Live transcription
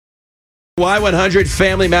Y100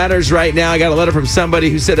 Family Matters right now. I got a letter from somebody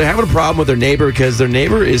who said they're having a problem with their neighbor because their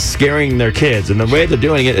neighbor is scaring their kids. And the way they're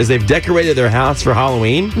doing it is they've decorated their house for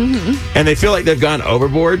Halloween. And they feel like they've gone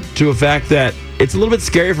overboard to a fact that it's a little bit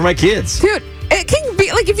scary for my kids. Dude, it can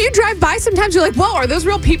be like if you drive by sometimes you're like, whoa, are those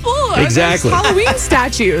real people? Are Exactly. those Halloween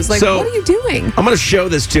statues? Like, So, what are you doing? I'm going to show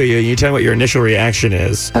this to you and you tell me what your initial reaction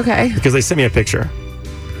is. Okay. Because they sent me a picture.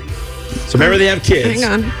 So remember they have kids.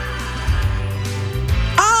 Hang on.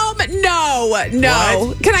 No. What?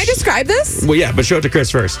 Can I describe this? Well, yeah, but show it to Chris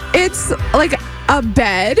first. It's like a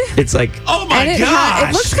bed. It's like, oh my And gosh.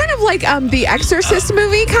 it looks kind of like the Exorcist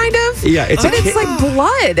movie, kind of. Yeah, it's but it's like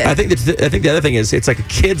blood. I think the other thing is it's like a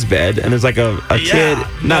kid's bed, and there's like a kid,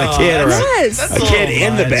 not a kid, or Yes. a kid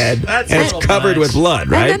in the bed, and it's covered with blood,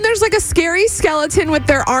 right? And then there's like a scary skeleton with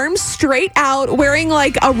their arms straight out, wearing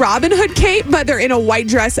like a Robin Hood cape, but they're in a white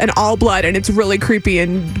dress and all blood, and it's really creepy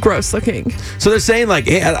and gross looking. So they're saying like,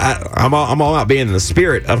 hey, I'm all about being in the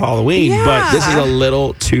spirit of Halloween, Yeah. but this is a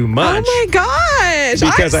little too much. Oh my gosh!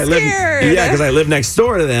 Because I'm scared. because I live next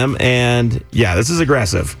door to them, and yeah, this is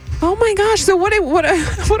aggressive. Oh my gosh! So what are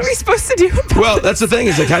we supposed to do about Well, this? that's the thing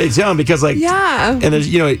is like, how do you tell them? Because like, Yeah. and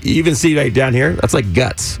there's you even see right down here, that's like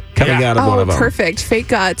guts coming out of one of them. Perfect. Fake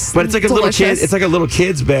guts. But it's like a little kid. It's like a little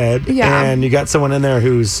kid's bed, Yeah. and you got someone in there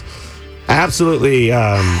who's absolutely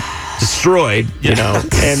destroyed, and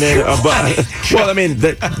then well, I mean,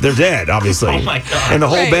 they're dead, obviously. Oh my God. And the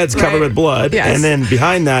whole Right, bed's covered right. with blood, Yes. and then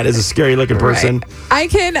behind that is a scary looking person. Right. I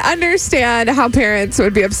can understand how parents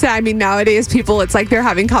would be upset. I mean, nowadays people, it's like they're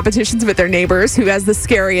having competitions with their neighbors who has the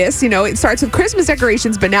scariest. It starts with Christmas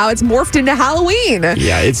decorations, but now it's morphed into Halloween.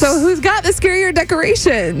 Yeah, So who's got the scarier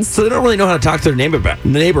decorations? So they don't really know how to talk to their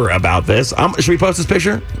neighbor about this. Should we post this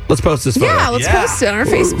picture? Let's post this photo. Yeah, let's post it on our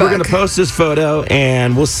Facebook. We're going to post this photo,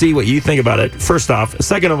 and we'll see what you think about it. First off.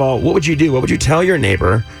 Second of all, what would you do? What would you tell your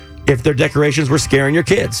neighbor if their decorations were scaring your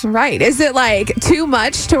kids? Right. Is it like too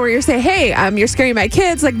much to where you're saying, hey, you're scaring my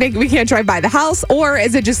kids, like we can't drive by the house? Or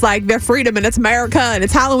is it just like their freedom and it's America and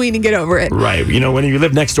it's Halloween and get over it? Right. When you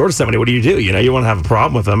live next door to somebody, what do? You want to have a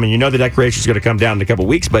problem with them, and the decoration's going to come down in a couple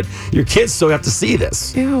weeks, but your kids still have to see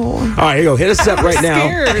this. Ew. All right, here you go. Hit us up right now.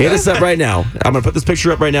 Scared. Hit us up right now. I'm going to put this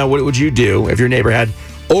picture up right now. What would you do if your neighbor had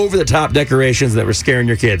over-the-top decorations that were scaring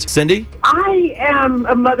your kids? Cindy? I am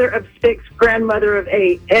a mother of 6, grandmother of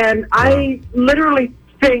 8, and I literally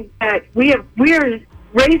think that we are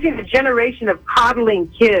raising a generation of coddling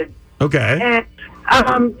kids. Okay.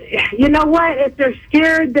 And you know what? If they're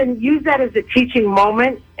scared, then use that as a teaching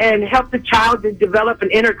moment and help the child to develop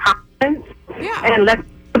an inner confidence. Yeah. And let's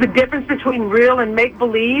know the difference between real and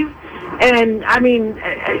make-believe. And, I mean,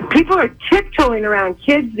 people are tiptoeing around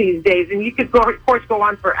kids these days, and you could, of course, go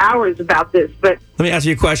on for hours about this, but... Let me ask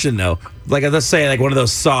you a question, though. Like, let's say, like, one of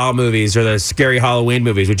those Saw movies or those scary Halloween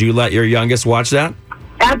movies. Would you let your youngest watch that?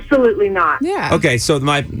 Absolutely not. Yeah. Okay, so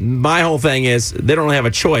my whole thing is they don't really have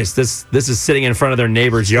a choice. This is sitting in front of their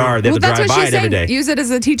neighbor's yard. They have to that's drive what by she's it every saying. day. Use it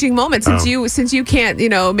as a teaching moment since you can't,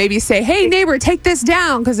 maybe say, hey, neighbor, take this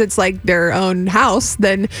down because it's like their own house.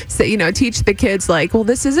 Then, teach the kids like, well,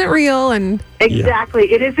 this isn't real. And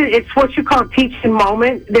Exactly. It isn't. It's what you call teaching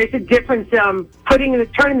moment. There's a difference turning the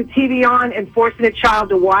TV on and forcing a child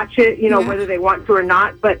to watch it, whether they want to or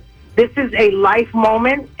not. But this is a life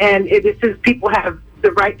moment, and this is people have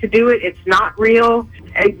the right to do it. It's not real.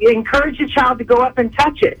 Encourage a child to go up and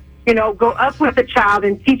touch it. Go up with the child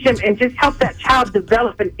and teach them and just help that child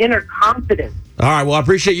develop an inner confidence. All right, well, I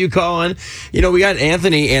appreciate you calling. We got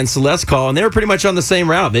Anthony and Celeste call, and they were pretty much on the same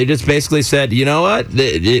route. They just basically said, you know what?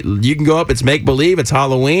 You can go up. It's make-believe. It's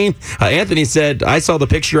Halloween. Anthony said, I saw the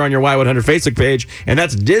picture on your Y100 Facebook page, and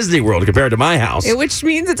that's Disney World compared to my house. which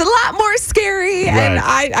means it's a lot more scary. Right.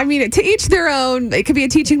 And I mean, to each their own. It could be a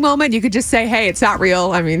teaching moment. You could just say, hey, it's not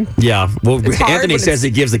real. I mean, Yeah, well, It's hard Anthony when says it's- he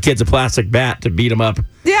gives the kids a plastic bat to beat them up.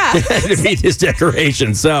 yeah. To beat his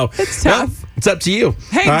decoration. So It's tough. well, it's up to you.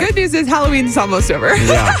 Hey, All right? good news is Halloween's almost over.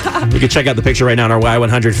 Yeah. You can check out the picture right now on our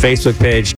Y100 Facebook page.